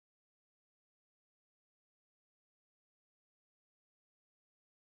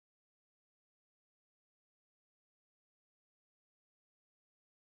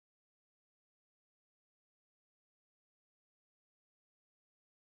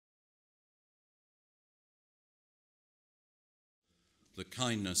the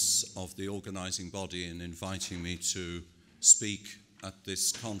kindness of the organising body in inviting me to speak at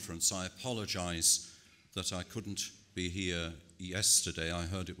this conference. I apologise that I couldn't be here yesterday. I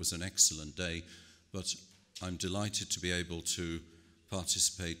heard it was an excellent day, but I'm delighted to be able to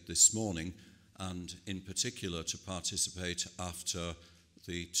participate this morning, and in particular to participate after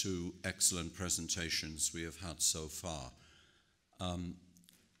the two excellent presentations we have had so far.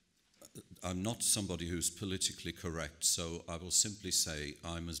 I'm not somebody who's politically correct, so I will simply say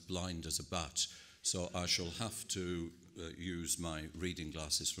I'm as blind as a bat, so I shall have to use my reading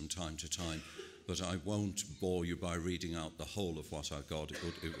glasses from time to time, but I won't bore you by reading out the whole of what I've got.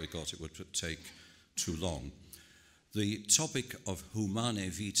 It would take too long. The topic of Humanae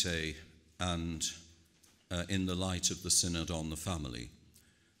vitae and in the light of the Synod on the family.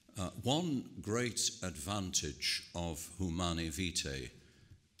 One great advantage of Humanae vitae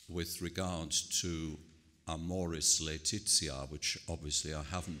with regard to Amoris Laetitia, which obviously I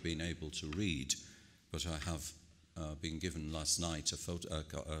haven't been able to read, but I have been given last night a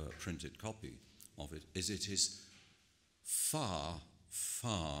printed copy of it, is it is far,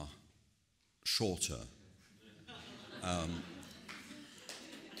 far shorter.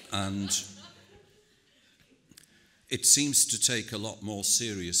 And it seems to take a lot more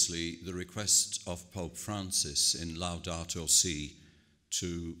seriously the request of Pope Francis in Laudato Si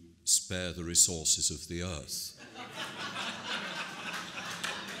to spare the resources of the earth.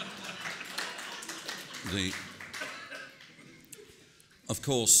 Of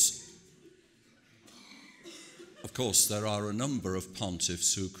course, there are a number of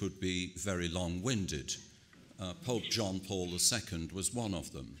pontiffs who could be very long-winded. Pope John Paul II was one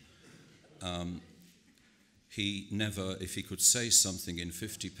of them. He never, if he could say something in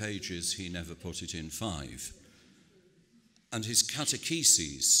 50 pages, he never put it in 5. And his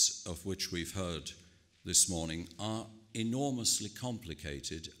catecheses, of which we've heard this morning, are enormously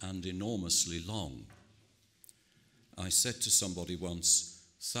complicated and enormously long. I said to somebody once,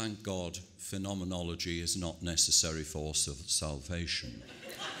 thank God phenomenology is not necessary for salvation.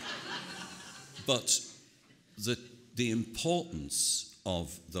 But the importance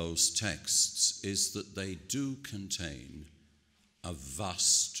of those texts is that they do contain a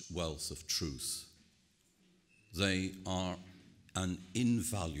vast wealth of truth. They are an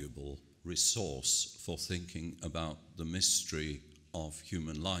invaluable resource for thinking about the mystery of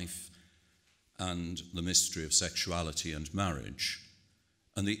human life and the mystery of sexuality and marriage,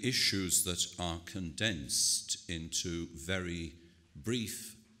 and the issues that are condensed into very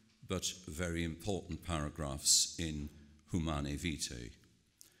brief but very important paragraphs in Humanae vitae.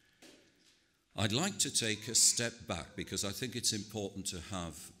 I'd like to take a step back because I think it's important to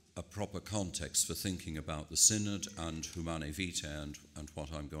have a proper context for thinking about the Synod and Humanae vitae and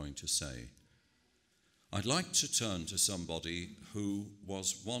what I'm going to say. I'd like to turn to somebody who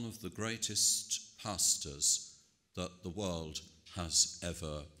was one of the greatest pastors that the world has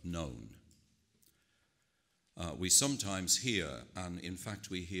ever known. We sometimes hear, and in fact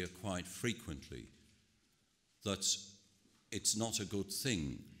we hear quite frequently, that it's not a good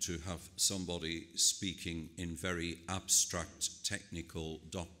thing to have somebody speaking in very abstract, technical,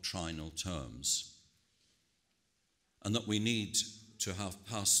 doctrinal terms, and that we need to have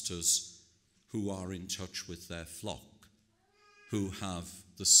pastors who are in touch with their flock, who have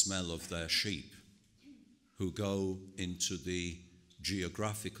the smell of their sheep, who go into the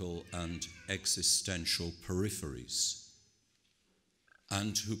geographical and existential peripheries,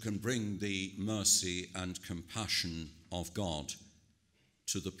 and who can bring the mercy and compassion of God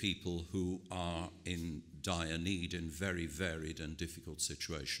to the people who are in dire need in very varied and difficult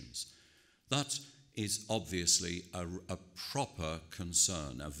situations. That is obviously a proper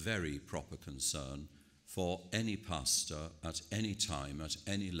concern, a very proper concern for any pastor at any time, at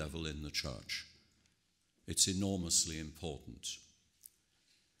any level in the church. It's enormously important.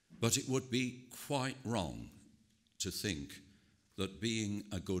 But it would be quite wrong to think that being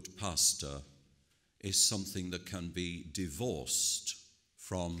a good pastor is something that can be divorced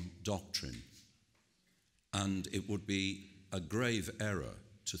from doctrine. And it would be a grave error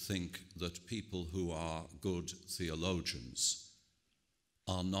to think that people who are good theologians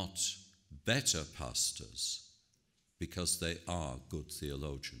are not better pastors because they are good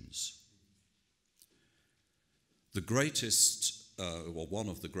theologians. The greatest, or one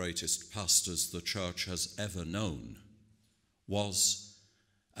of the greatest pastors the church has ever known was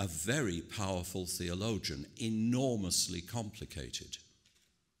a very powerful theologian, enormously complicated.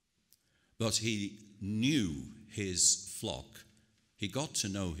 But he knew his flock. He got to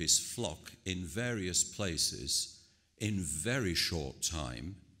know his flock in various places, in very short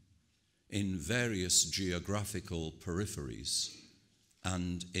time, in various geographical peripheries,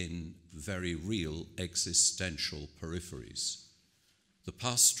 and in very real existential peripheries. The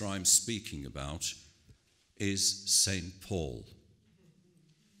pastor I'm speaking about is St. Paul.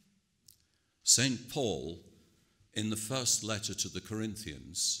 St. Paul, in the first letter to the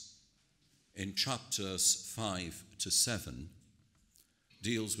Corinthians, in chapters 5 to 7,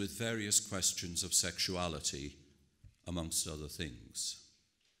 deals with various questions of sexuality, amongst other things.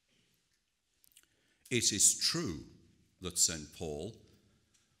 It is true that St. Paul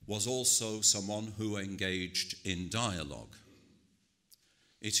was also someone who engaged in dialogue.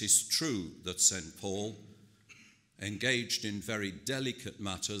 It is true that St. Paul engaged in very delicate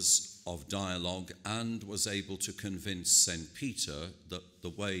matters of dialogue and was able to convince St. Peter that the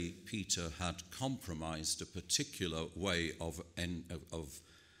way Peter had compromised a particular way of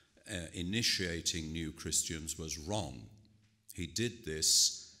initiating new Christians was wrong. He did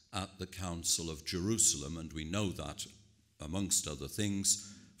this at the Council of Jerusalem, and we know that, amongst other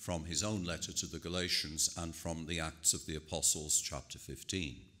things, from his own letter to the Galatians and from the Acts of the Apostles, chapter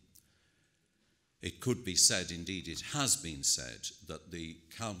 15. It could be said, indeed it has been said, that the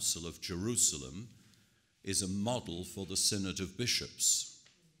Council of Jerusalem is a model for the Synod of Bishops,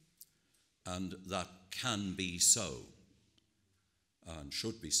 and that can be so, and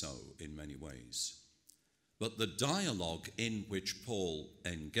should be so in many ways. But the dialogue in which Paul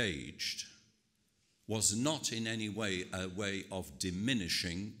engaged was not in any way a way of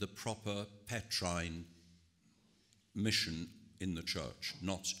diminishing the proper Petrine mission in the church,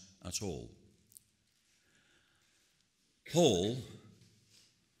 not at all. Paul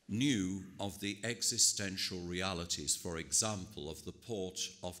knew of the existential realities, for example, of the port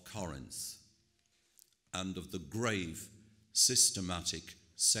of Corinth and of the grave systematic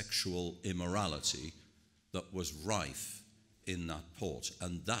sexual immorality that was rife in that port.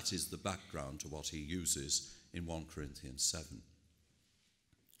 And that is the background to what he uses in 1 Corinthians 7.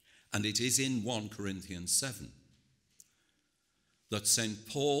 And it is in 1 Corinthians 7 that St.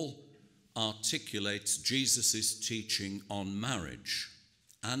 Paul articulates Jesus' teaching on marriage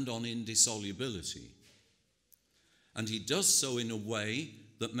and on indissolubility. And he does so in a way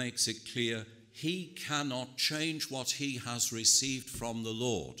that makes it clear he cannot change what he has received from the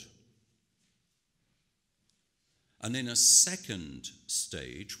Lord. And in a second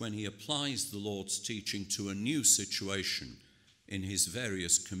stage, when he applies the Lord's teaching to a new situation in his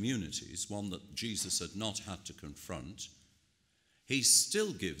various communities, one that Jesus had not had to confront, he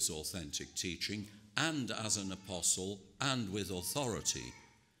still gives authentic teaching, and as an apostle and with authority.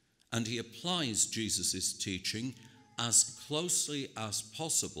 And he applies Jesus' teaching as closely as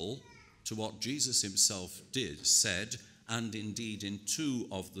possible to what Jesus himself said, and indeed in 2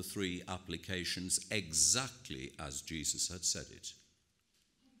 of the 3 applications exactly as Jesus had said it.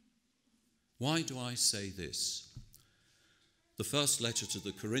 Why do I say this? The first letter to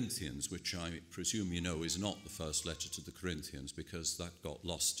the Corinthians, which I presume you know is not the first letter to the Corinthians because that got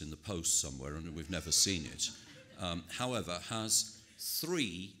lost in the post somewhere and we've never seen it, however, has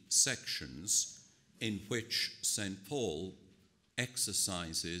 3 sections in which St. Paul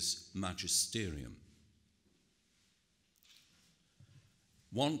exercises magisterium.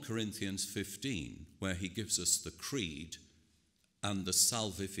 1 Corinthians 15, where he gives us the creed and the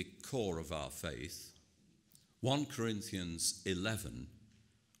salvific core of our faith. 1 Corinthians 11,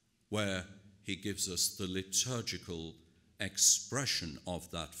 where he gives us the liturgical expression of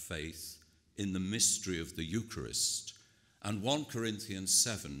that faith in the mystery of the Eucharist. And 1 Corinthians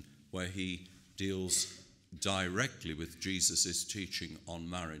 7, where he deals directly with Jesus' teaching on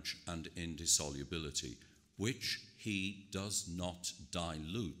marriage and indissolubility, which he does not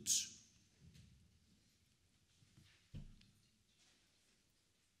dilute.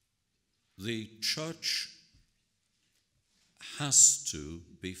 The church has to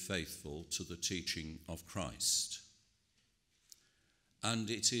be faithful to the teaching of Christ. And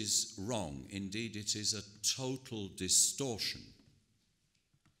it is wrong, indeed it is a total distortion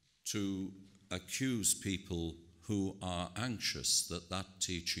to accuse people who are anxious that that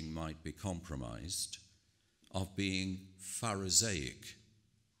teaching might be compromised of being Pharisaic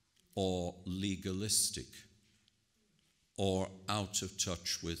or legalistic or out of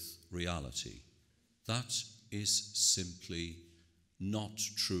touch with reality. That is simply not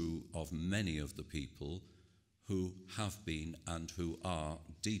true of many of the people who have been and who are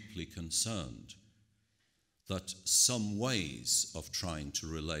deeply concerned that some ways of trying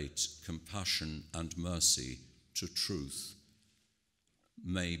to relate compassion and mercy to truth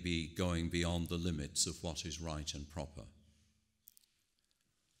may be going beyond the limits of what is right and proper.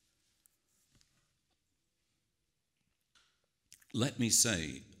 Let me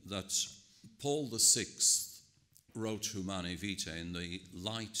say that Paul VI wrote Humanae Vitae in the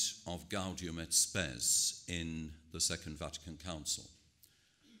light of Gaudium et Spes in the Second Vatican Council,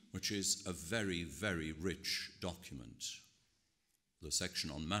 which is a very, very rich document. The section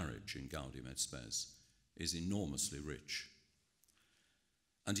on marriage in Gaudium et Spes is enormously rich.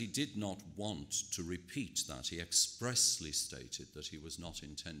 And he did not want to repeat that. He expressly stated that he was not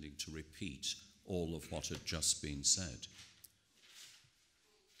intending to repeat all of what had just been said.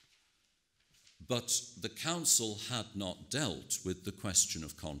 But the council had not dealt with the question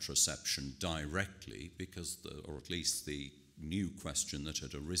of contraception directly, or at least the new question that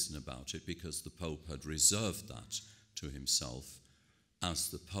had arisen about it, because the Pope had reserved that to himself as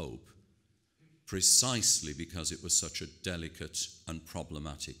the Pope, precisely because it was such a delicate and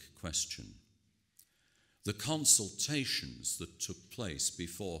problematic question. The consultations that took place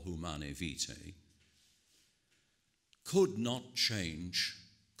before Humanae Vitae could not change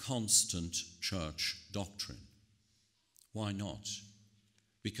constant church doctrine. Why not?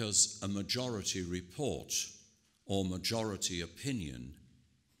 Because a majority report or majority opinion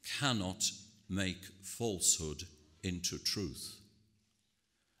cannot make falsehood into truth.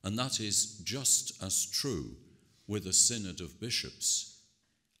 And that is just as true with a synod of bishops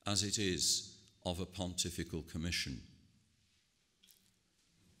as it is of a pontifical commission.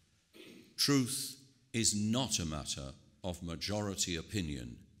 Truth is not a matter of majority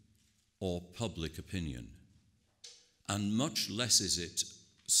opinion or public opinion, and much less is it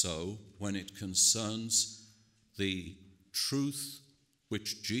so when it concerns the truth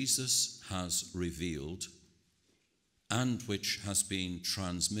which Jesus has revealed and which has been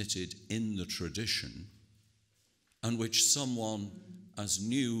transmitted in the tradition, and which someone as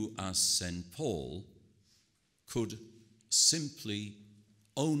new as St. Paul could simply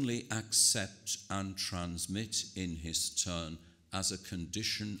only accept and transmit in his turn as a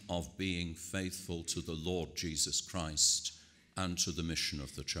condition of being faithful to the Lord Jesus Christ and to the mission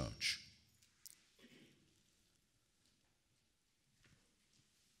of the Church.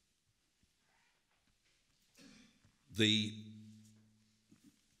 The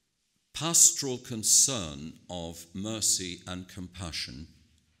pastoral concern of mercy and compassion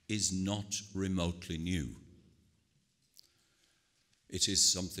is not remotely new. It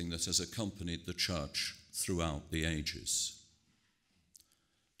is something that has accompanied the Church throughout the ages.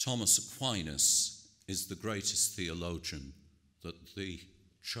 Thomas Aquinas is the greatest theologian that the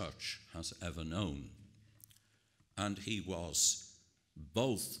Church has ever known, and he was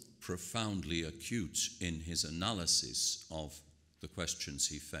both profoundly acute in his analysis of the questions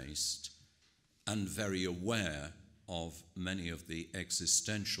he faced and very aware of many of the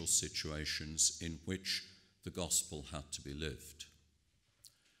existential situations in which the gospel had to be lived.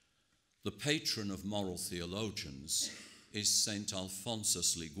 The patron of moral theologians is St.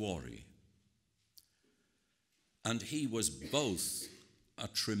 Alphonsus Liguori, and he was both a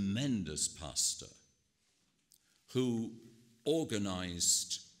tremendous pastor who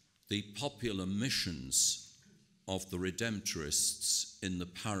organized the popular missions of the Redemptorists in the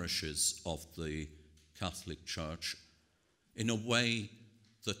parishes of the Catholic Church in a way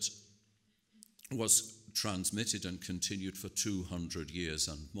that was transmitted and continued for 200 years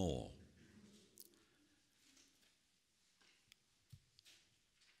and more.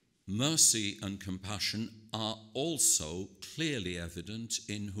 Mercy and compassion are also clearly evident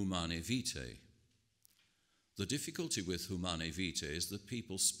in Humanae Vitae. The difficulty with Humanae Vitae is that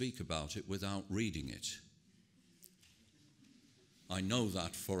people speak about it without reading it. I know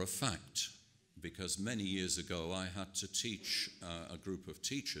that for a fact, because many years ago I had to teach a group of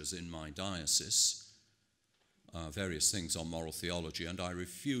teachers in my diocese various things on moral theology, and I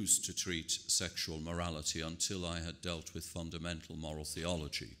refused to treat sexual morality until I had dealt with fundamental moral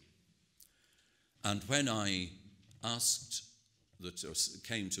theology. And when I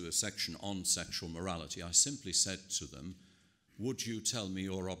came to a section on sexual morality, I simply said to them, would you tell me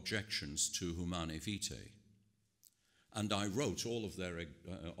your objections to Humanae Vitae? And I wrote all of their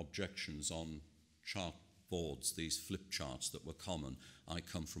objections on chart boards, these flip charts that were common. I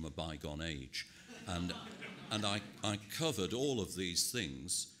come from a bygone age. And I covered all of these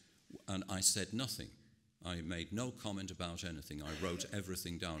things, and I said nothing. I made no comment about anything. I wrote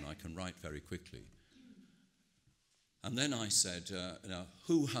everything down. I can write very quickly. And then I said, now,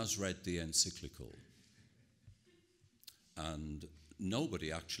 who has read the encyclical? And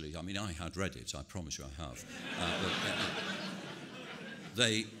nobody actually, I mean, I had read it, I promise you I have.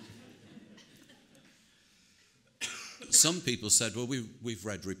 Some people said, well, we've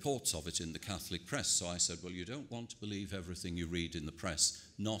read reports of it in the Catholic press. So I said, well, you don't want to believe everything you read in the press,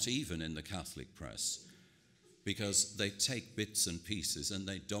 not even in the Catholic press, because they take bits and pieces and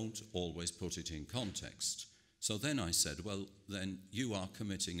they don't always put it in context. So then I said, well, then you are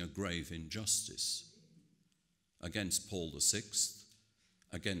committing a grave injustice against Paul VI,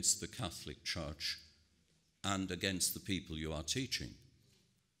 against the Catholic Church, and against the people you are teaching.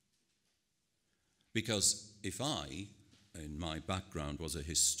 Because if I, in my background, was a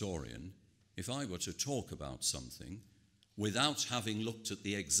historian, if I were to talk about something without having looked at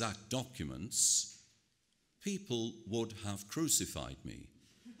the exact documents, people would have crucified me.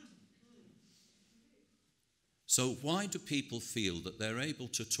 So why do people feel that they're able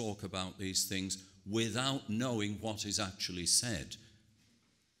to talk about these things without knowing what is actually said?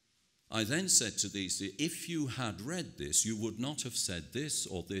 I then said to these, if you had read this, you would not have said this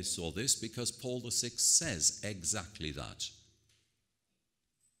or this or this, because Paul VI says exactly that.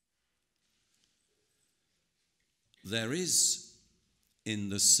 There is, in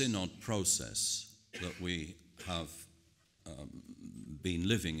the Synod process that we have been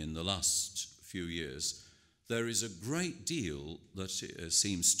living in the last few years, there is a great deal that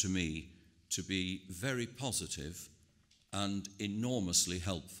seems to me to be very positive and enormously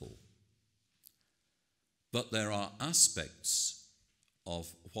helpful. But there are aspects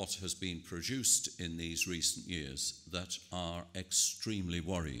of what has been produced in these recent years that are extremely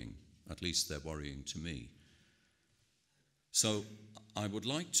worrying. At least they're worrying to me. So I would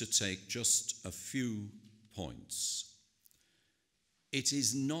like to take just a few points. It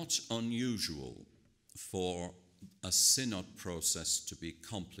is not unusual for a synod process to be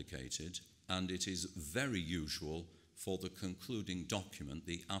complicated, and it is very usual for the concluding document,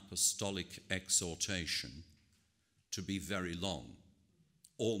 the apostolic exhortation, to be very long.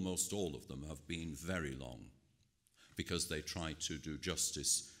 Almost all of them have been very long, because they try to do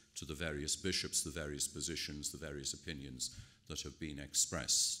justice to the various bishops, the various positions, the various opinions that have been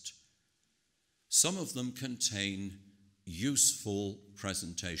expressed. Some of them contain useful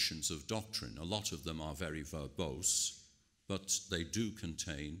presentations of doctrine. A lot of them are very verbose, but they do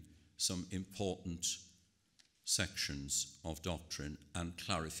contain some important sections of doctrine and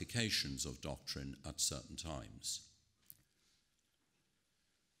clarifications of doctrine at certain times.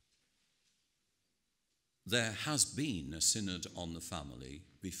 There has been a synod on the family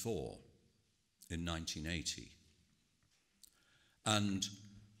before, in 1980. And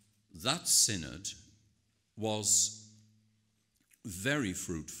that synod was very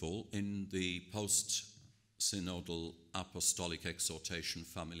fruitful in the post-synodal apostolic exhortation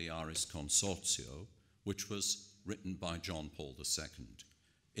Familiaris Consortio, which was written by John Paul II.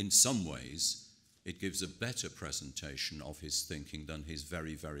 In some ways, it gives a better presentation of his thinking than his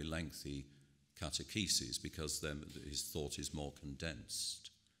very, very lengthy catechesis, because then his thought is more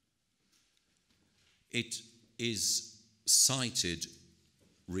condensed. It is cited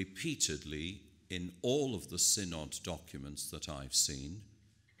repeatedly in all of the synod documents that I've seen,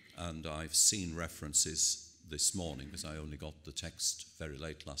 and I've seen references this morning, because I only got the text very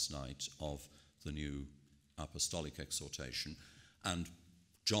late last night, of the new apostolic exhortation, and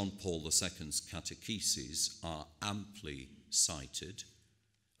John Paul II's catecheses are amply cited.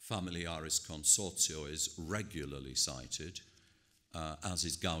 Familiaris Consortio is regularly cited, as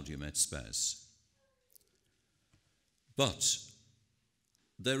is Gaudium et Spes. But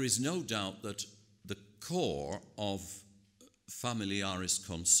there is no doubt that the core of Familiaris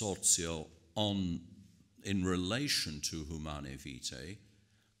Consortio in relation to Humanae Vitae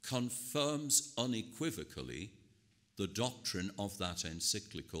confirms unequivocally the doctrine of that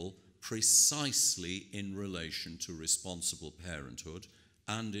encyclical, precisely in relation to responsible parenthood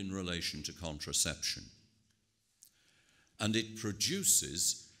and in relation to contraception. And it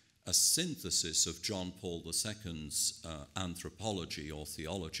produces a synthesis of John Paul II's anthropology or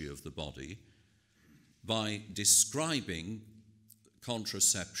theology of the body by describing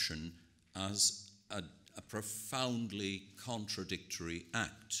contraception as a profoundly contradictory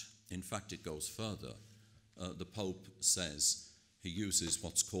act. In fact, it goes further. The Pope says, he uses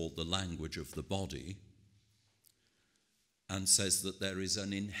what's called the language of the body, and says that there is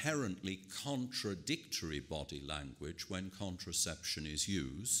an inherently contradictory body language when contraception is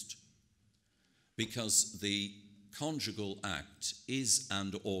used, because the conjugal act is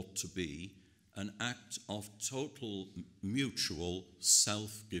and ought to be an act of total mutual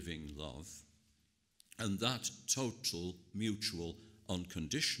self-giving love, and that total mutual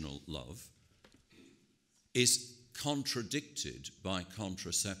unconditional love is contradicted by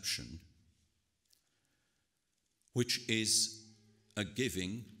contraception, which is a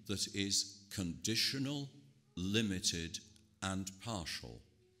giving that is conditional, limited, and partial.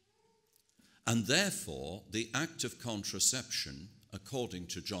 And therefore, the act of contraception, according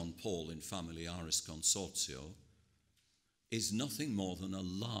to John Paul in Familiaris Consortio, is nothing more than a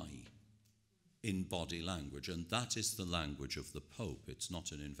lie. in body language, and that is the language of the Pope. It's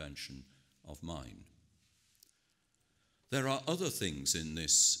not an invention of mine. There are other things in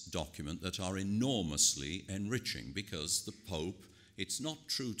this document that are enormously enriching, because the Pope, it's not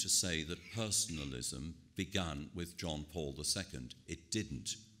true to say that personalism began with John Paul II. It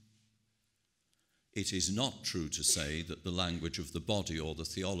didn't. It is not true to say that the language of the body or the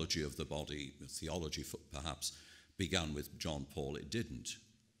theology of the body, theology perhaps, began with John Paul. It didn't.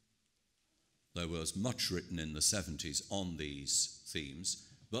 There was much written in the 70s on these themes,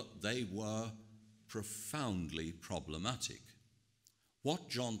 but they were profoundly problematic. What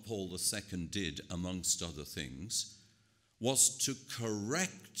John Paul II did, amongst other things, was to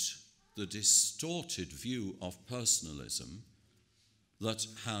correct the distorted view of personalism that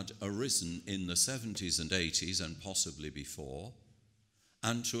had arisen in the 70s and 80s and possibly before,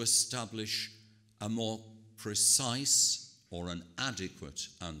 and to establish a more precise or an adequate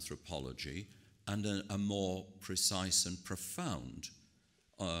anthropology and a more precise and profound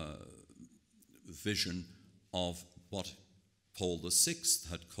vision of what Paul VI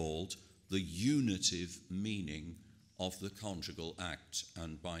had called the unitive meaning of the conjugal act,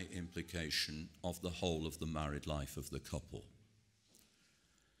 and by implication of the whole of the married life of the couple.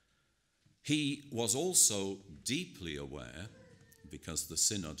 He was also deeply aware, because the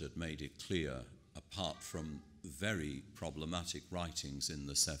Synod had made it clear, apart from very problematic writings in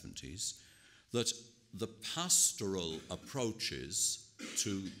the 70s, that the pastoral approaches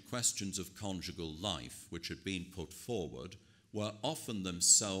to questions of conjugal life which had been put forward were often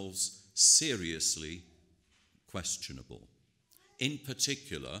themselves seriously questionable. In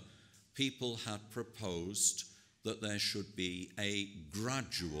particular, people had proposed that there should be a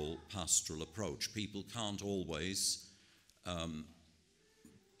gradual pastoral approach. People can't always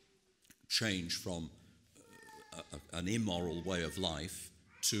change from an immoral way of life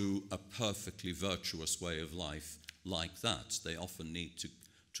to a perfectly virtuous way of life like that. They often need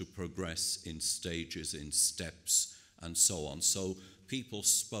to progress in stages, in steps, and so on. So people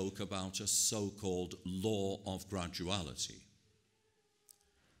spoke about a so-called law of graduality.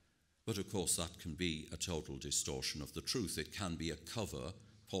 But of course that can be a total distortion of the truth. It can be a cover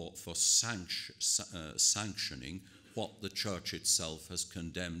for sanctioning what the Church itself has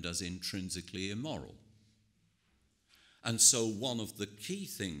condemned as intrinsically immoral. And so one of the key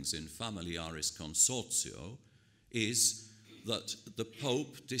things in Familiaris Consortio is that the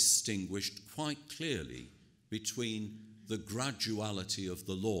Pope distinguished quite clearly between the graduality of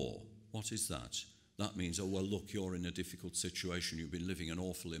the law. What is that? That means, oh, well, look, you're in a difficult situation. You've been living an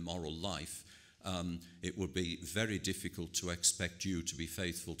awful immoral life. It would be very difficult to expect you to be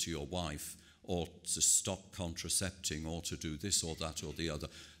faithful to your wife, or to stop contracepting, or to do this or that or the other.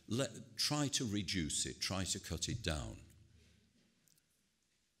 Try to reduce it. Try to cut it down.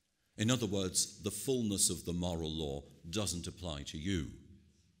 In other words, the fullness of the moral law doesn't apply to you.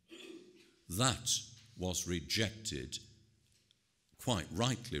 That was rejected, quite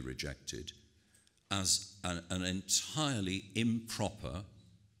rightly rejected, as an entirely improper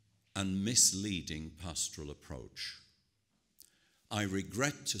and misleading pastoral approach. I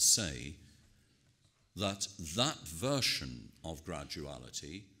regret to say that that version of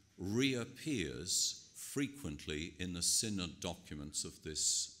graduality reappears frequently in the Synod documents of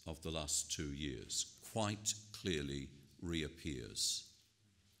the last 2 years, quite clearly reappears.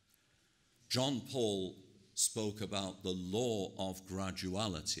 John Paul spoke about the law of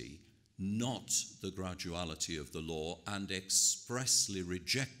graduality, not the graduality of the law, and expressly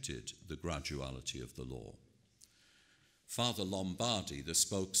rejected the graduality of the law. Father Lombardi, the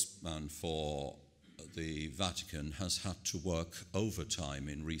spokesman for the Vatican, has had to work overtime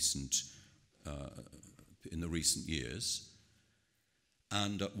in the recent years,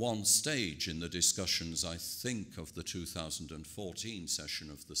 and at one stage in the discussions, I think, of the 2014 session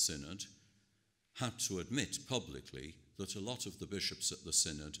of the Synod, had to admit publicly that a lot of the bishops at the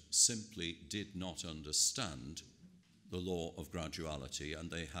Synod simply did not understand the law of graduality,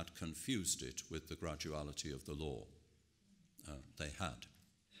 and they had confused it with the graduality of the law. They had.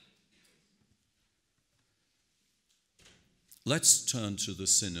 Let's turn to the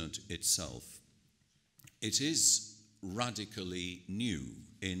Synod itself. It is radically new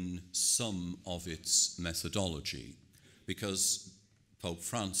in some of its methodology, because Pope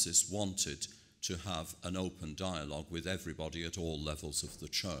Francis wanted to have an open dialogue with everybody at all levels of the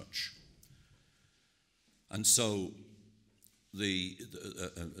Church. And so the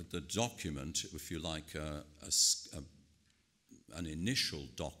document, if you like, an initial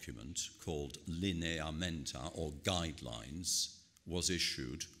document called Lineamenta, or Guidelines, was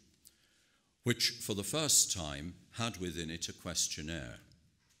issued, which for the first time had within it a questionnaire.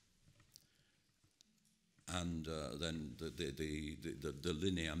 and then the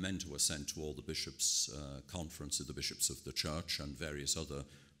lineamenta were sent to all the bishops' conferences, the bishops of the church and various other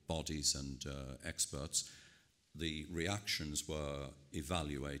bodies and experts. The reactions were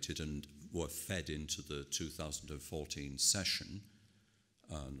evaluated and were fed into the 2014 session,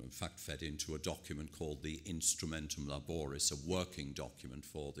 and in fact fed into a document called the Instrumentum Laboris, a working document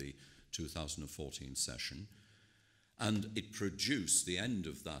for the 2014 session. And it produced, the end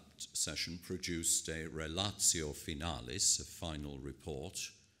of that session produced a relatio finalis, a final report,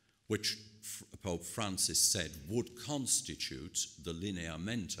 which Pope Francis said would constitute the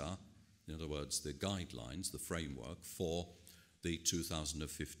lineamenta, in other words, the guidelines, the framework for the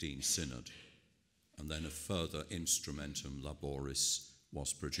 2015 Synod. And then a further Instrumentum Laboris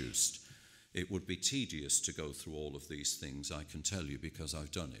was produced. It would be tedious to go through all of these things, I can tell you, because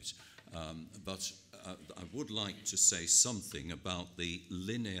I've done it. But I would like to say something about the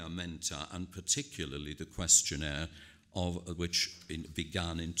lineamenta, and particularly the questionnaire which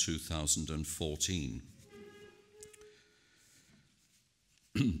began in 2014.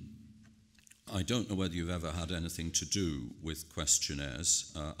 I don't know whether you've ever had anything to do with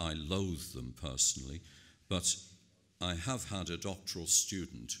questionnaires. I loathe them personally, but I have had a doctoral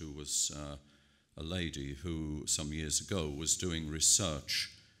student who was a lady who some years ago was doing research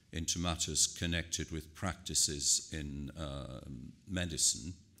into matters connected with practices in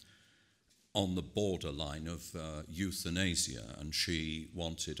medicine on the borderline of euthanasia, and she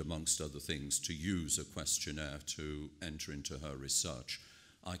wanted, amongst other things, to use a questionnaire to enter into her research.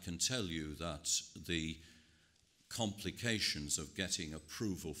 I can tell you that the complications of getting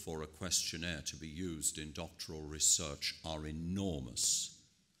approval for a questionnaire to be used in doctoral research are enormous,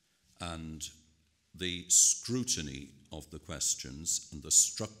 and the scrutiny of the questions and the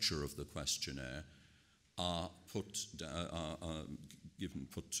structure of the questionnaire are put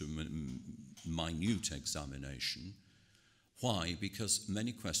to minute examination. Why? Because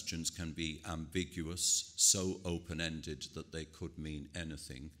many questions can be ambiguous, so open-ended that they could mean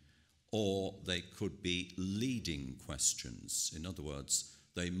anything, or they could be leading questions. In other words,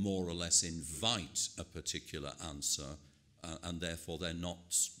 they more or less invite a particular answer, and therefore they're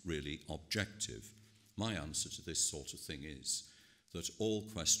not really objective. My answer to this sort of thing is that all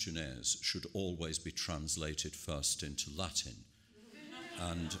questionnaires should always be translated first into Latin.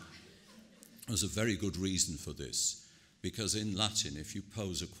 And there's a very good reason for this, because in Latin, if you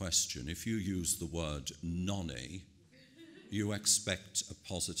pose a question, if you use the word nonne, you expect a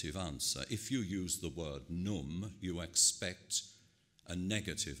positive answer. If you use the word num, you expect a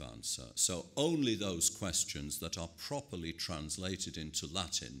negative answer. So only those questions that are properly translated into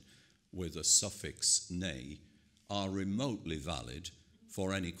Latin with a suffix ne are remotely valid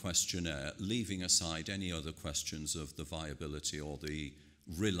for any questionnaire, leaving aside any other questions of the viability or the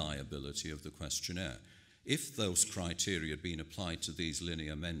reliability of the questionnaire. If those criteria had been applied to these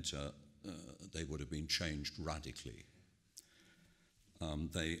lineamenta, they would have been changed radically.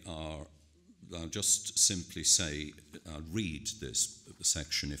 I'll just simply say, read this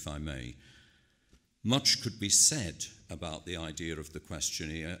section if I may. Much could be said about the idea of the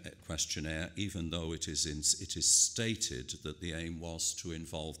questionnaire, even though it is stated that the aim was to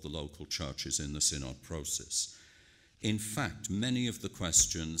involve the local churches in the synod process. In fact, many of the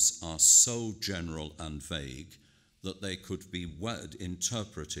questions are so general and vague that they could be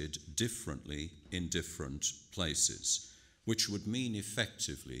interpreted differently in different places, which would mean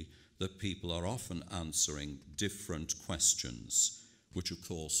effectively that people are often answering different questions, which of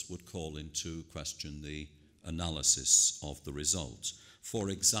course would call into question the analysis of the result. For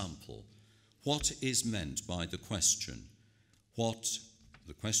example, what is meant by the question? What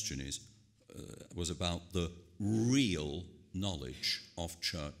the question is was about the real knowledge of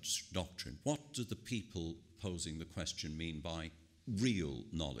church doctrine. What do the people posing the question mean by real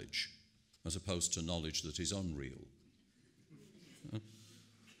knowledge, as opposed to knowledge that is unreal?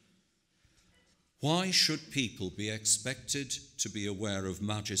 Why should people be expected to be aware of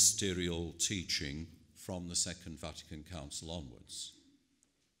magisterial teaching from the Second Vatican Council onwards?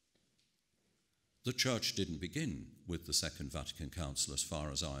 The Church didn't begin with the Second Vatican Council, as far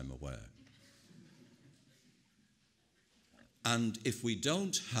as I'm aware. And if we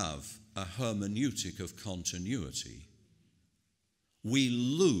don't have a hermeneutic of continuity, we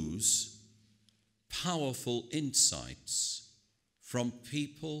lose powerful insights from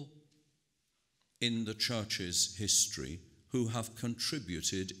people in the Church's history who have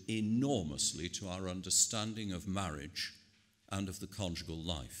contributed enormously to our understanding of marriage and of the conjugal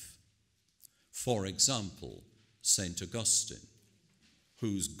life. For example, St. Augustine,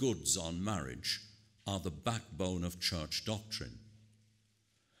 whose goods on marriage are the backbone of church doctrine,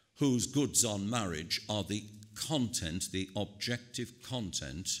 whose goods on marriage are the content, the objective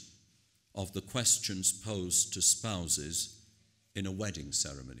content of the questions posed to spouses in a wedding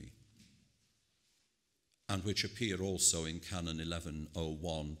ceremony, and which appear also in Canon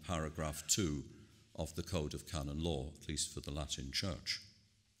 1101, paragraph 2 of the Code of Canon Law, at least for the Latin Church.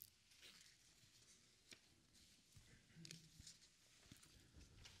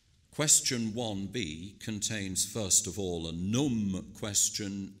 Question 1b contains first of all a num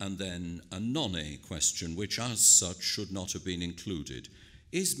question and then a nonne question, which as such should not have been included.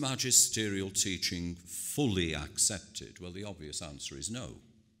 Is magisterial teaching fully accepted? Well, the obvious answer is no.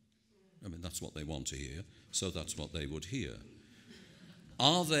 I mean, that's what they want to hear, so that's what they would hear.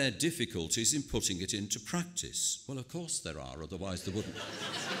 Are there difficulties in putting it into practice? Well, of course there are, otherwise they wouldn't.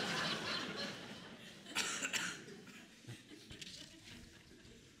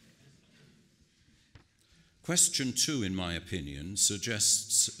 Question 2, in my opinion,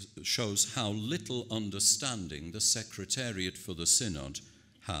 shows how little understanding the Secretariat for the Synod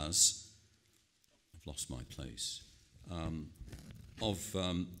has, I've lost my place, of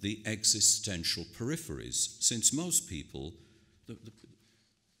the existential peripheries, since most people,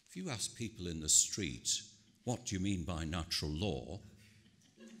 if you ask people in the street, what do you mean by natural law?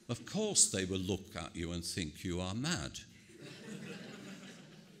 Of course they will look at you and think you are mad.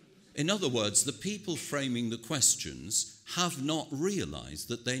 In other words, the people framing the questions have not realized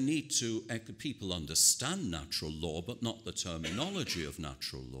that they need to, people understand natural law, but not the terminology of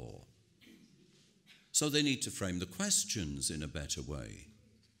natural law. So they need to frame the questions in a better way.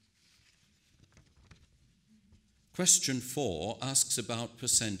 Question 4 asks about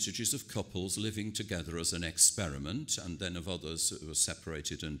percentages of couples living together as an experiment, and then of others who are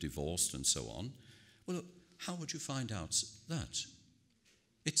separated and divorced and so on. Well, how would you find out that?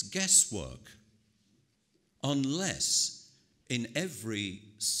 It's guesswork, unless in every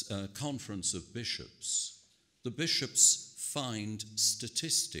conference of bishops, the bishops find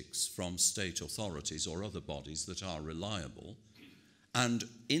statistics from state authorities or other bodies that are reliable, and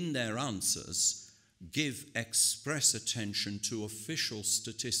in their answers give express attention to official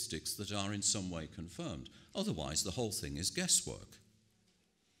statistics that are in some way confirmed. Otherwise, the whole thing is guesswork.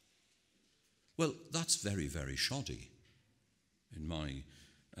 Well, that's very, very shoddy, in my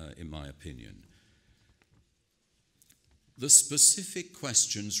opinion. The specific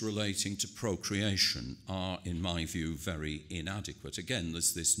questions relating to procreation are, in my view, very inadequate. Again,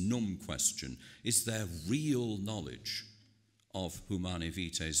 there's this num question. Is there real knowledge of Humanae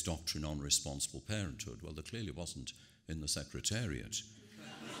Vitae's doctrine on responsible parenthood? Well, there clearly wasn't in the Secretariat.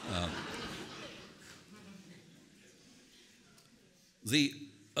 The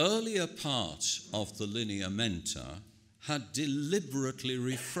earlier part of the Lineamenta had deliberately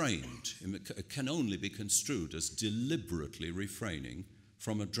refrained, it can only be construed as deliberately refraining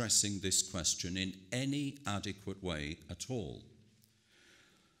from addressing this question in any adequate way at all.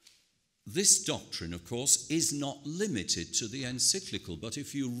 This doctrine, of course, is not limited to the encyclical, but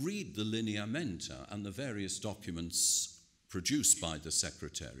if you read the Lineamenta and the various documents produced by the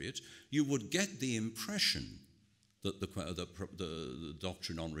Secretariat, you would get the impression that the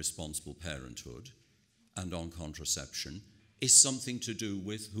doctrine on responsible parenthood and on contraception is something to do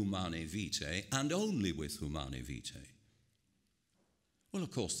with Humanae Vitae and only with Humanae Vitae. Well,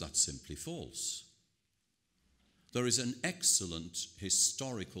 of course, that's simply false. There is an excellent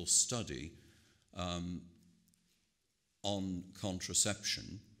historical study on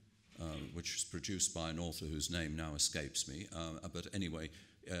contraception, which was produced by an author whose name now escapes me, but anyway,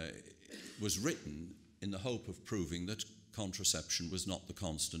 was written in the hope of proving that contraception was not the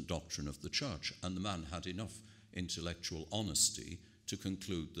constant doctrine of the Church, and the man had enough intellectual honesty to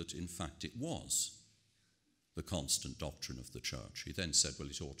conclude that in fact it was the constant doctrine of the Church. He then said, well,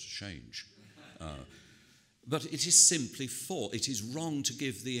 it ought to change. But it is simply false. It is wrong to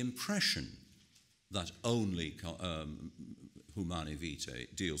give the impression that only Humanae Vitae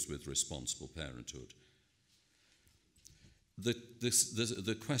deals with responsible parenthood.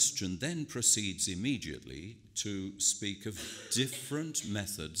 The question then proceeds immediately to speak of different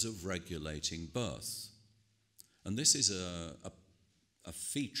methods of regulating birth. And this is a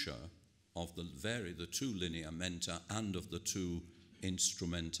feature of the two Lineamenta and of the two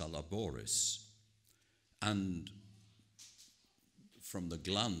Instrumenta Laboris. And from the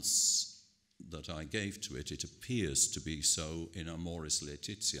glance that I gave to it, it appears to be so in Amoris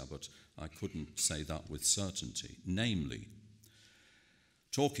Laetitia, but I couldn't say that with certainty. Namely,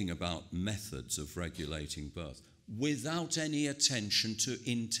 talking about methods of regulating birth without any attention to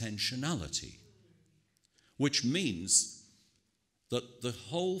intentionality, which means that the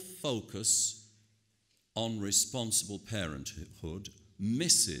whole focus on responsible parenthood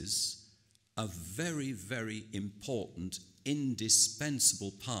misses a very, very important,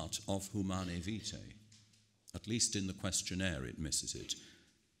 indispensable part of Humanae vitae. At least in the questionnaire it misses it.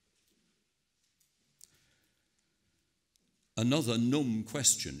 Another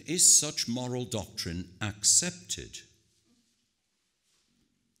question: is such moral doctrine accepted?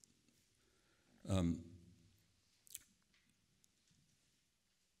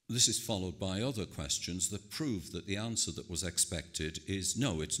 This is followed by other questions that prove that the answer that was expected is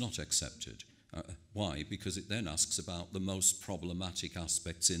no, it's not accepted. Why? Because it then asks about the most problematic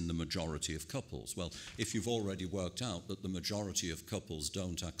aspects in the majority of couples. Well, if you've already worked out that the majority of couples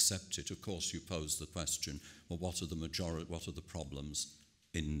don't accept it, of course you pose the question, well, what are the problems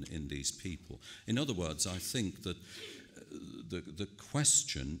in these people? In other words, I think that the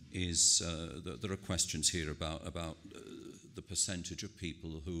question is, there are questions here about the percentage of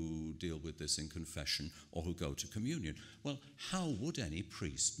people who deal with this in confession or who go to communion. Well, how would any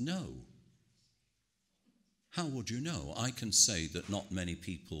priest know? How would you know? I can say that not many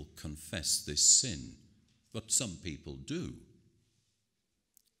people confess this sin, but some people do.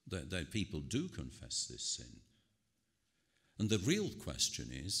 People do confess this sin. And the real question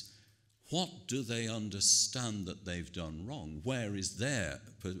is, what do they understand that they've done wrong? Where is their...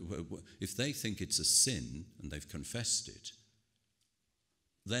 If they think it's a sin and they've confessed it,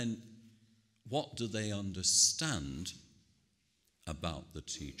 then what do they understand about the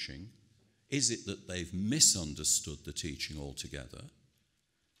teaching? Is it that they've misunderstood the teaching altogether?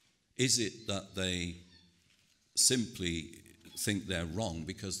 Is it that they simply think they're wrong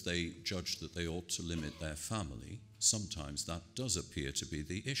because they judge that they ought to limit their family? Sometimes that does appear to be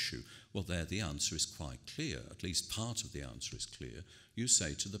the issue. Well, there the answer is quite clear. At least part of the answer is clear. You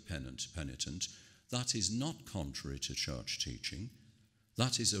say to the penitent, that is not contrary to church teaching.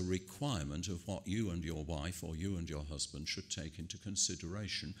 That is a requirement of what you and your wife or you and your husband should take into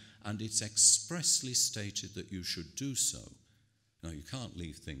consideration, and it's expressly stated that you should do so. Now, you can't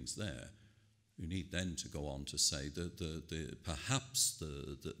leave things there. You need then to go on to say that perhaps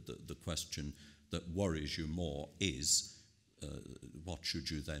the question that worries you more is what should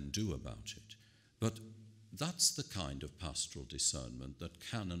you then do about it? But that's the kind of pastoral discernment that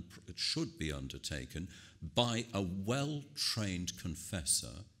can and should be undertaken by a well-trained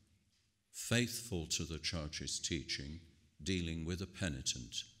confessor, faithful to the church's teaching, dealing with a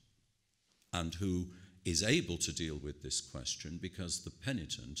penitent, and who is able to deal with this question because the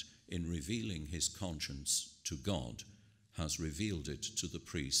penitent, in revealing his conscience to God, has revealed it to the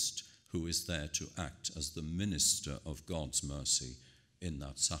priest, who is there to act as the minister of God's mercy in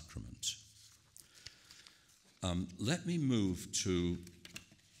that sacrament. Let me move to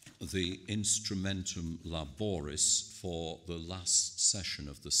the instrumentum laboris for the last session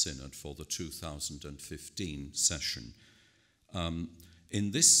of the Synod, for the 2015 session.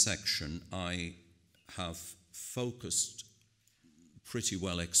 In this section, I have focused pretty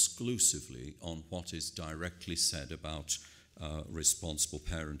well exclusively on what is directly said about responsible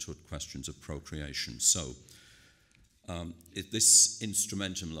parenthood, questions of procreation. So, this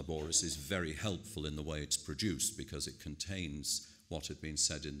instrumentum laboris is very helpful in the way it's produced because it contains what had been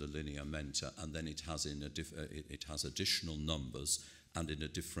said in the lineamenta, and then it has it has additional numbers, and in a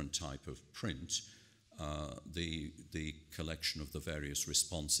different type of print, the collection of the various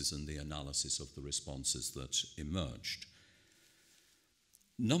responses and the analysis of the responses that emerged.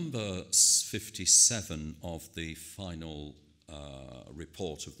 Number 57 of the final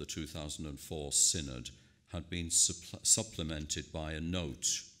report of the 2004 Synod had been supplemented by a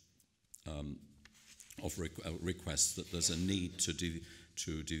note of request that there's a need to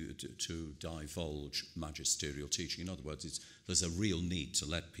divulge magisterial teaching. In other words, there's a real need to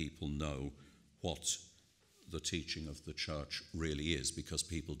let people know what the teaching of the church really is, because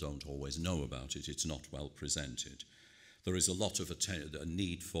people don't always know about it. It's not well presented. There is a lot of a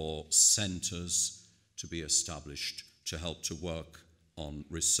need for centres to be established to help to work on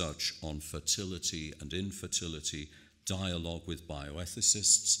research on fertility and infertility, dialogue with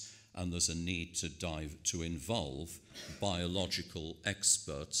bioethicists, and there's a need to involve biological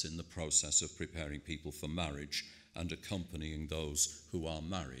experts in the process of preparing people for marriage and accompanying those who are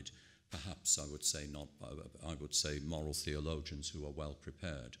married. Perhaps I would say moral theologians who are well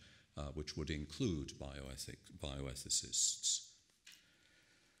prepared, which would include bioethicists.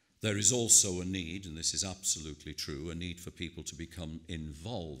 There is also a need, and this is absolutely true, a need for people to become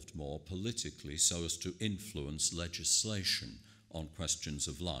involved more politically so as to influence legislation on questions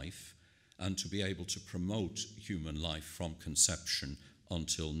of life and to be able to promote human life from conception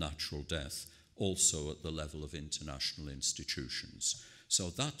until natural death, also at the level of international institutions.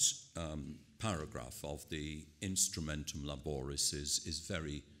 So that paragraph of the Instrumentum Laboris is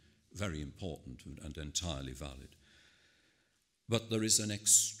very, very important and entirely valid. But there is an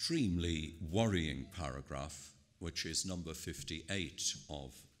extremely worrying paragraph, which is number 58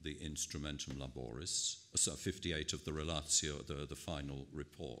 of the Instrumentum Laboris, so 58 of the Relatio, the final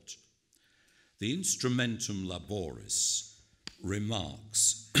report. The Instrumentum Laboris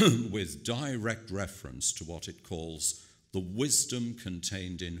remarks with direct reference to what it calls the wisdom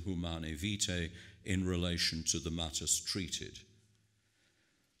contained in Humanae vitae in relation to the matters treated,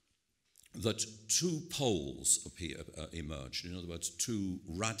 that two poles emerged. In other words, two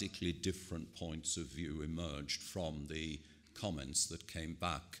radically different points of view emerged from the comments that came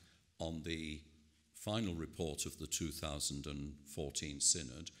back on the final report of the 2014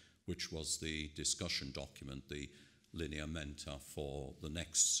 Synod, which was the discussion document, the lineamenta for the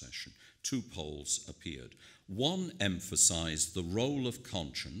next session. Two poles appeared. One emphasized the role of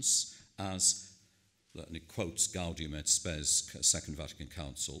conscience as, and it quotes Gaudium et Spes, Second Vatican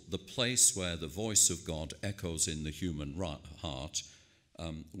Council, the place where the voice of God echoes in the human heart,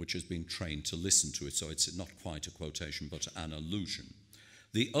 which has been trained to listen to it. So it's not quite a quotation, but an allusion.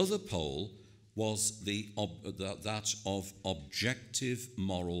 The other pole was that of objective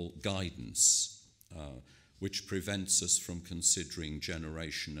moral guidance, which prevents us from considering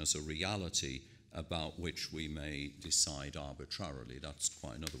generation as a reality about which we may decide arbitrarily. That's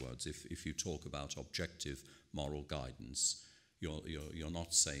quite, in other words, if you talk about objective moral guidance, you're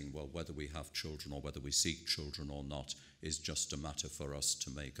not saying, well, whether we have children or whether we seek children or not is just a matter for us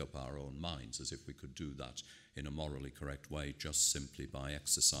to make up our own minds, as if we could do that in a morally correct way just simply by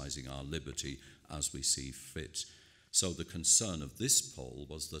exercising our liberty as we see fit. So the concern of this poll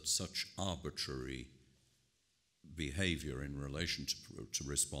was that such arbitrary behavior in relation to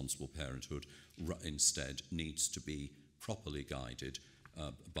responsible parenthood instead needs to be properly guided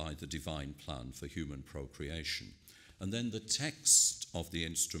by the divine plan for human procreation. And then the text of the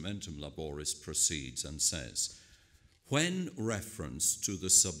Instrumentum Laboris proceeds and says, when reference to the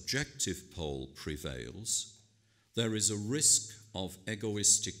subjective pole prevails, there is a risk of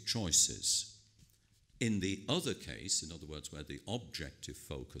egoistic choices. In the other case, in other words, where the objective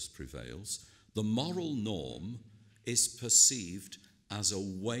focus prevails, the moral norm is perceived as a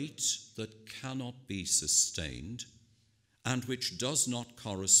weight that cannot be sustained and which does not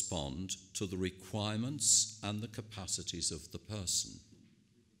correspond to the requirements and the capacities of the person.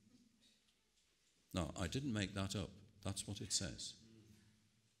 Now, I didn't make that up. That's what it says.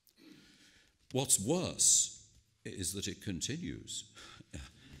 What's worse is that it continues.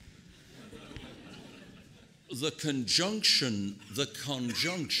 The conjunction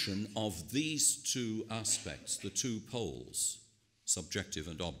of these two aspects, the two poles, subjective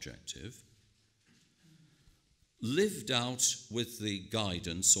and objective, lived out with the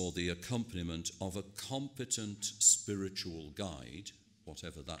guidance or the accompaniment of a competent spiritual guide,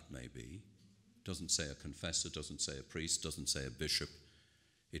 whatever that may be. Doesn't say a confessor, doesn't say a priest, doesn't say a bishop.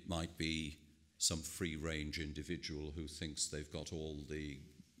 It might be some free-range individual who thinks they've got all the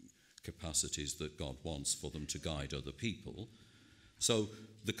capacities that God wants for them to guide other people. So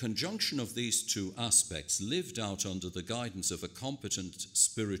the conjunction of these two aspects, lived out under the guidance of a competent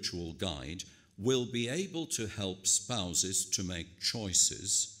spiritual guide, will be able to help spouses to make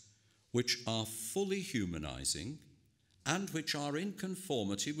choices which are fully humanizing and which are in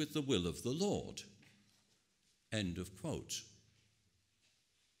conformity with the will of the Lord. End of quote.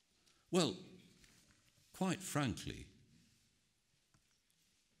 Well, quite frankly,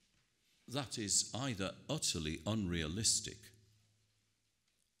 that is either utterly unrealistic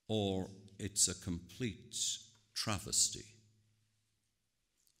or it's a complete travesty.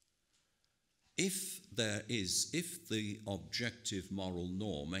 If the objective moral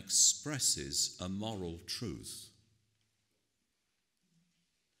norm expresses a moral truth,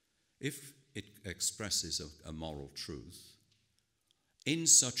 if it expresses a moral truth in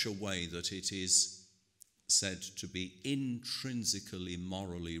such a way that it is said to be intrinsically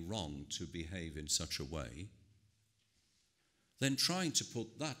morally wrong to behave in such a way, then trying to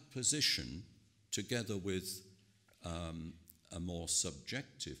put that position together with a more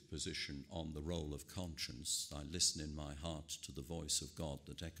subjective position on the role of conscience, I listen in my heart to the voice of God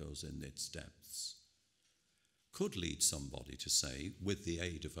that echoes in its depths, could lead somebody to say, with the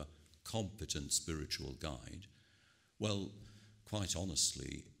aid of a competent spiritual guide, well, quite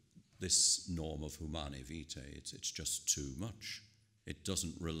honestly, this norm of Humanae vitae, it's just too much. It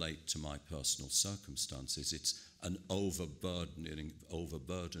doesn't relate to my personal circumstances. It's an overburdening,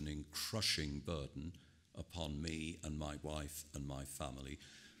 crushing burden upon me and my wife and my family.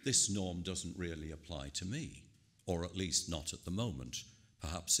 This norm doesn't really apply to me, or at least not at the moment,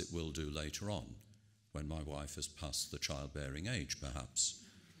 Perhaps it will do later on, when my wife has passed the childbearing age, perhaps.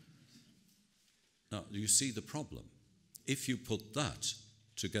 Now, you see the problem. If you put that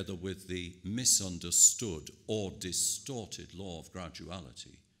together with the misunderstood or distorted law of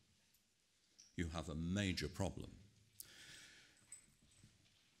graduality, you have a major problem.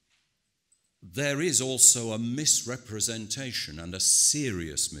 There is also a misrepresentation, and a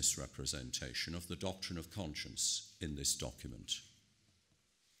serious misrepresentation, of the doctrine of conscience in this document.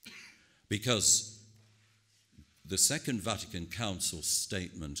 Because the Second Vatican Council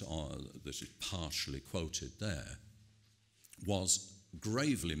statement that is partially quoted there was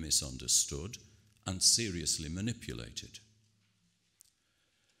gravely misunderstood and seriously manipulated.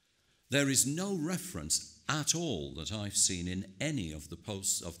 There is no reference at all that I've seen in any of the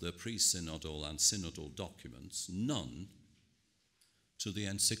posts of the pre-synodal and synodal documents, none, to the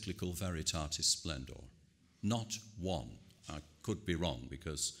encyclical Veritatis Splendor. Not one. I could be wrong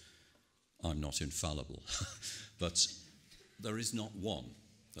because I'm not infallible, but there is not one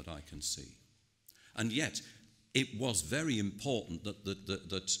that I can see. And yet, it was very important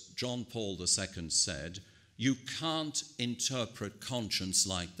that John Paul II said, you can't interpret conscience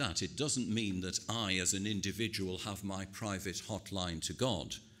like that. It doesn't mean that I, as an individual, have my private hotline to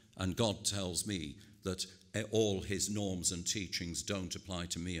God, and God tells me that all his norms and teachings don't apply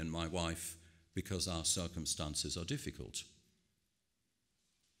to me and my wife because our circumstances are difficult.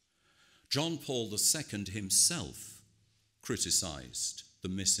 John Paul II himself criticized the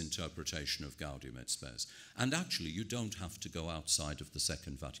misinterpretation of Gaudium et Spes. And actually, you don't have to go outside of the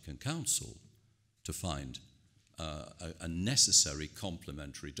Second Vatican Council to find a necessary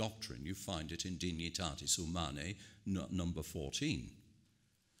complementary doctrine. You find it in Dignitatis Humanae, number 14,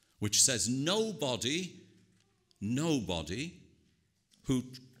 which says nobody who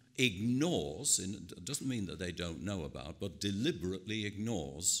ignores, and it doesn't mean that they don't know about, but deliberately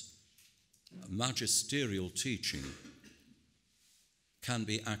ignores magisterial teaching can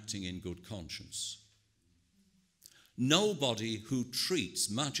be acting in good conscience. Nobody who treats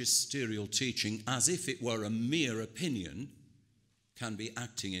magisterial teaching as if it were a mere opinion can be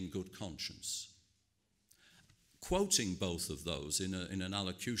acting in good conscience. Quoting both of those in an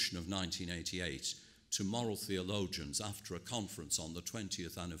allocution of 1988 to moral theologians after a conference on the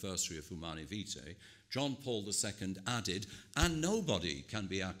 20th anniversary of Humanae Vitae, John Paul II added, and nobody can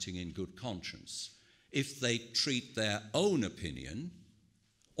be acting in good conscience if they treat their own opinion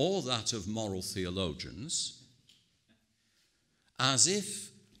or that of moral theologians as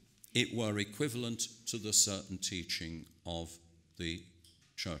if it were equivalent to the certain teaching of the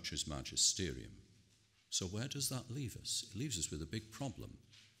Church's magisterium. So where does that leave us? It leaves us with a big problem.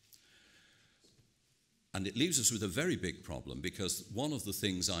 And it leaves us with a very big problem, because one of the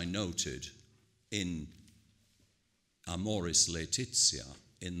things I noted in Amoris Laetitia,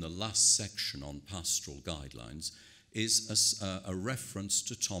 in the last section on pastoral guidelines, is a reference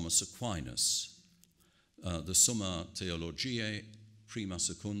to Thomas Aquinas. The Summa Theologiae, Prima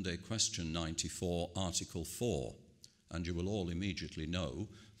Secundae, question 94, article 4. And you will all immediately know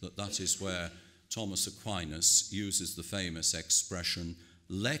that that is where Thomas Aquinas uses the famous expression,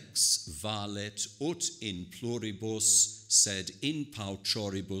 lex valet ut in pluribus, sed in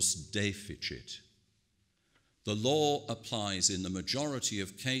paucioribus deficit. The law applies in the majority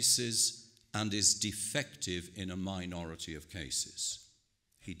of cases and is defective in a minority of cases.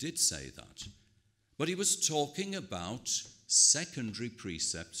 He did say that. But he was talking about secondary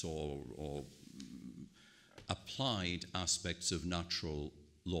precepts or applied aspects of natural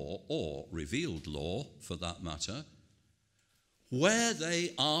law, or revealed law for that matter, where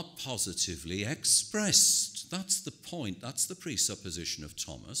they are positively expressed. That's the point, that's the presupposition of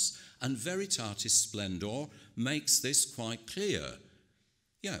Thomas, and Veritatis Splendor makes this quite clear.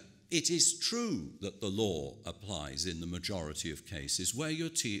 Yeah, it is true that the law applies in the majority of cases where you're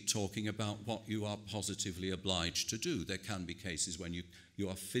talking about what you are positively obliged to do. There can be cases when you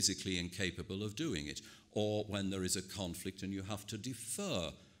are physically incapable of doing it, or when there is a conflict and you have to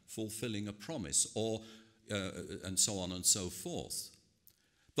defer fulfilling a promise, or and so on and so forth.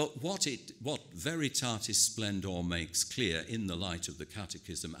 But what Veritatis Splendor makes clear in the light of the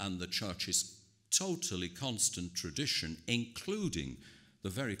Catechism and the Church's totally constant tradition, including the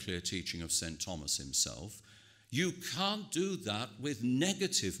very clear teaching of St. Thomas himself, you can't do that with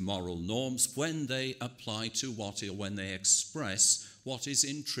negative moral norms when they apply to when they express what is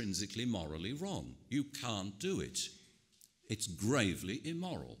intrinsically morally wrong. You can't do it. It's gravely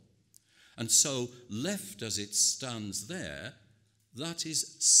immoral. And so, left as it stands there, that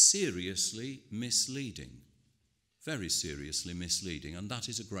is seriously misleading. Very seriously misleading, and that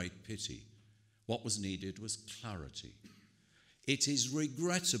is a great pity. What was needed was clarity. It is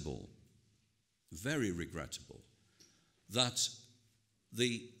regrettable, very regrettable, that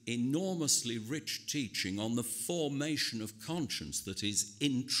the enormously rich teaching on the formation of conscience that is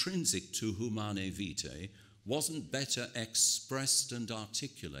intrinsic to Humanae vitae wasn't better expressed and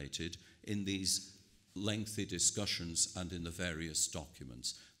articulated in these lengthy discussions and in the various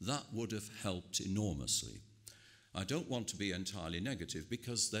documents. That would have helped enormously. I don't want to be entirely negative,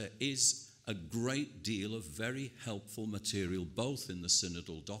 because there is a great deal of very helpful material both in the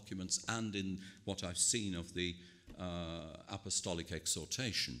synodal documents and in what I've seen of the apostolic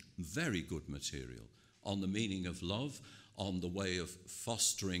exhortation. Very good material on the meaning of love, on the way of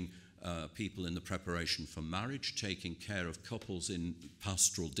fostering people in the preparation for marriage, taking care of couples in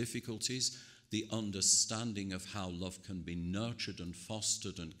pastoral difficulties, the understanding of how love can be nurtured and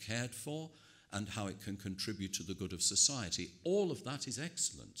fostered and cared for, and how it can contribute to the good of society. All of that is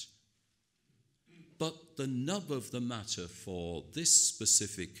excellent. But the nub of the matter for this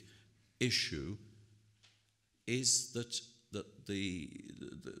specific issue is that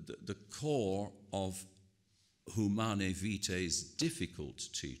the core of Humanae Vitae's difficult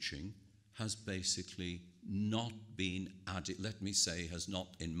teaching has basically not been, has not,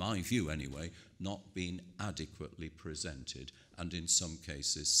 in my view anyway, not been adequately presented, and in some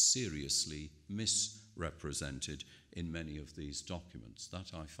cases seriously misrepresented in many of these documents.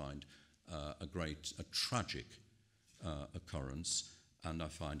 That I find a tragic occurrence, and I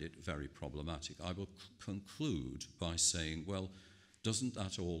find it very problematic. I will conclude by saying, well, doesn't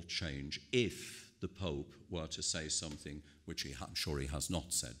that all change if the Pope were to say something which I'm sure he has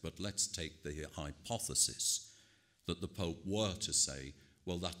not said, but let's take the hypothesis that the Pope were to say,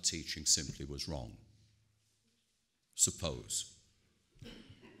 well, that teaching simply was wrong. Suppose.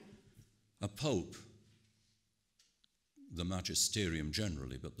 A Pope, the magisterium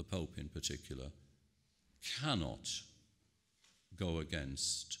generally, but the Pope in particular, cannot go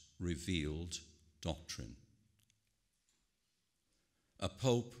against revealed doctrine. A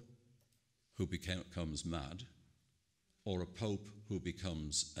Pope who becomes mad, or a Pope who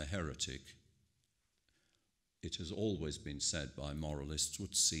becomes a heretic, it has always been said by moralists,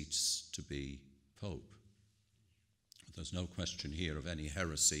 would cease to be Pope. There's no question here of any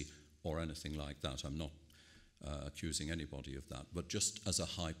heresy or anything like that. I'm not accusing anybody of that, but just as a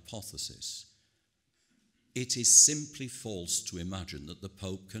hypothesis, it is simply false to imagine that the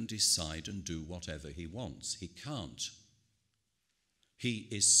Pope can decide and do whatever he wants. He can't. He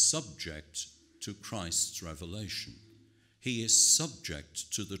is subject to Christ's revelation. He is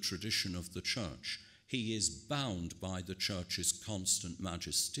subject to the tradition of the Church. He is bound by the Church's constant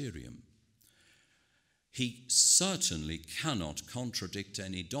magisterium. He certainly cannot contradict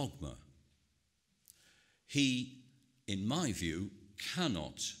any dogma. He, in my view,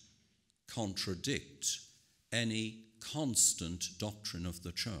 cannot contradict any constant doctrine of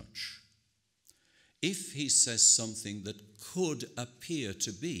the Church. If he says something that could appear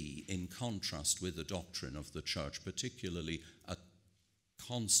to be in contrast with the doctrine of the Church, particularly a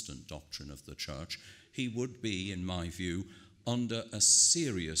constant doctrine of the Church, he would be, in my view, under a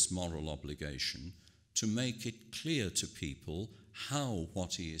serious moral obligation to make it clear to people how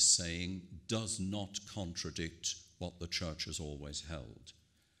what he is saying does not contradict what the Church has always held.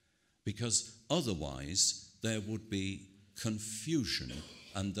 Because otherwise there would be confusion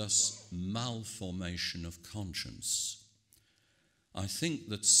and thus malformation of conscience. I think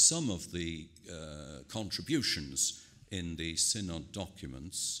that some of the contributions in the Synod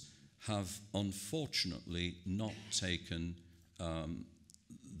documents have unfortunately not taken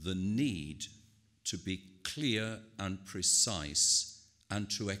the need to be clear and precise and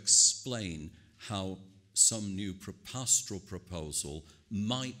to explain how some new pastoral proposal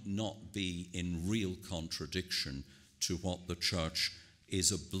might not be in real contradiction to what the Church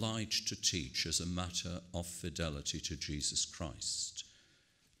is obliged to teach as a matter of fidelity to Jesus Christ.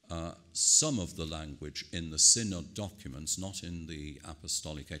 Some of the language in the Synod documents, not in the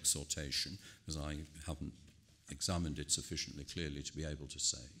apostolic exhortation, because I haven't examined it sufficiently clearly to be able to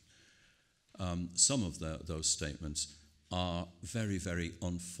say, some of those statements are very, very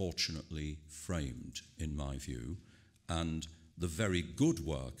unfortunately framed, in my view, and the very good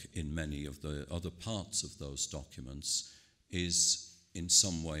work in many of the other parts of those documents is in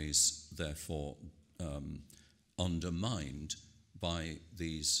some ways, therefore, undermined by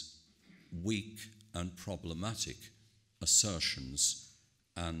these weak and problematic assertions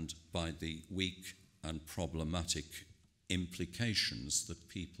and by the weak and problematic implications that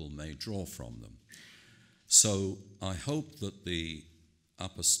people may draw from them. So I hope that the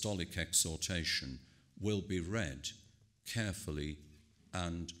apostolic exhortation will be read carefully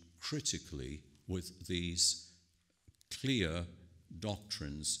and critically with these clear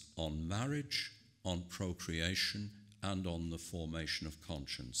doctrines on marriage, on procreation, and on the formation of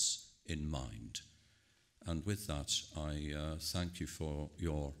conscience in mind. And with that, I thank you for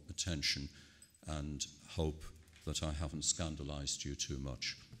your attention and hope that I haven't scandalized you too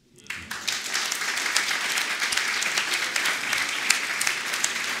much.